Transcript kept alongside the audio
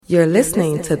You're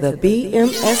listening to the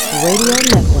BMS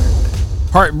Radio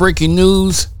Network. Heartbreaking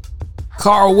news.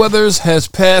 Carl Weathers has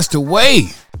passed away.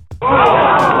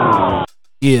 Yeah,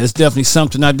 it's definitely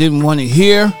something I didn't want to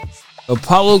hear.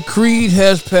 Apollo Creed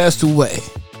has passed away.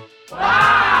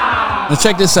 Now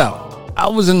check this out. I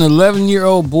was an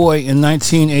 11-year-old boy in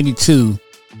 1982,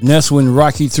 and that's when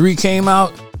Rocky III came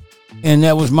out, and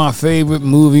that was my favorite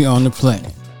movie on the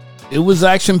planet. It was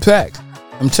action-packed.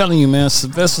 I'm telling you, man,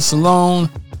 Sylvester Stallone,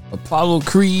 Apollo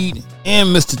Creed, and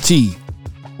Mr. T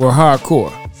were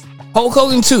hardcore. Hulk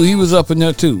Hogan, too, he was up in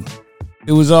there, too.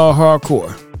 It was all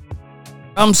hardcore.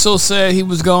 I'm so sad he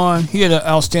was gone. He had an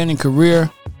outstanding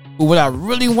career. But what I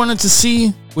really wanted to see,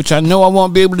 which I know I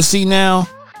won't be able to see now,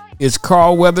 is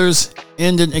Carl Weathers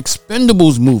in the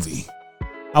Expendables movie.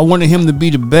 I wanted him to be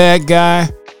the bad guy,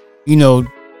 you know,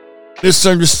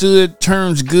 misunderstood,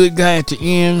 turns good guy at the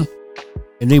end,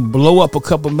 and they blow up a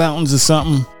couple mountains or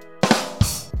something.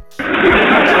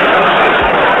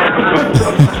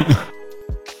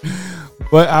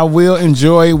 But I will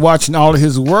enjoy watching all of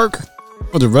his work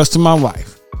for the rest of my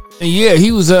life. And yeah,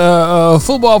 he was a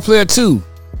football player too.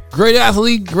 Great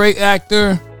athlete, great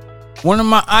actor. One of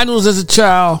my idols as a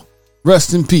child.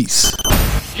 Rest in peace.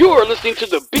 You're listening to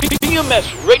the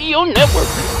BMS Radio Network,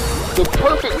 the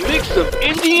perfect mix of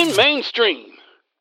Indian mainstream.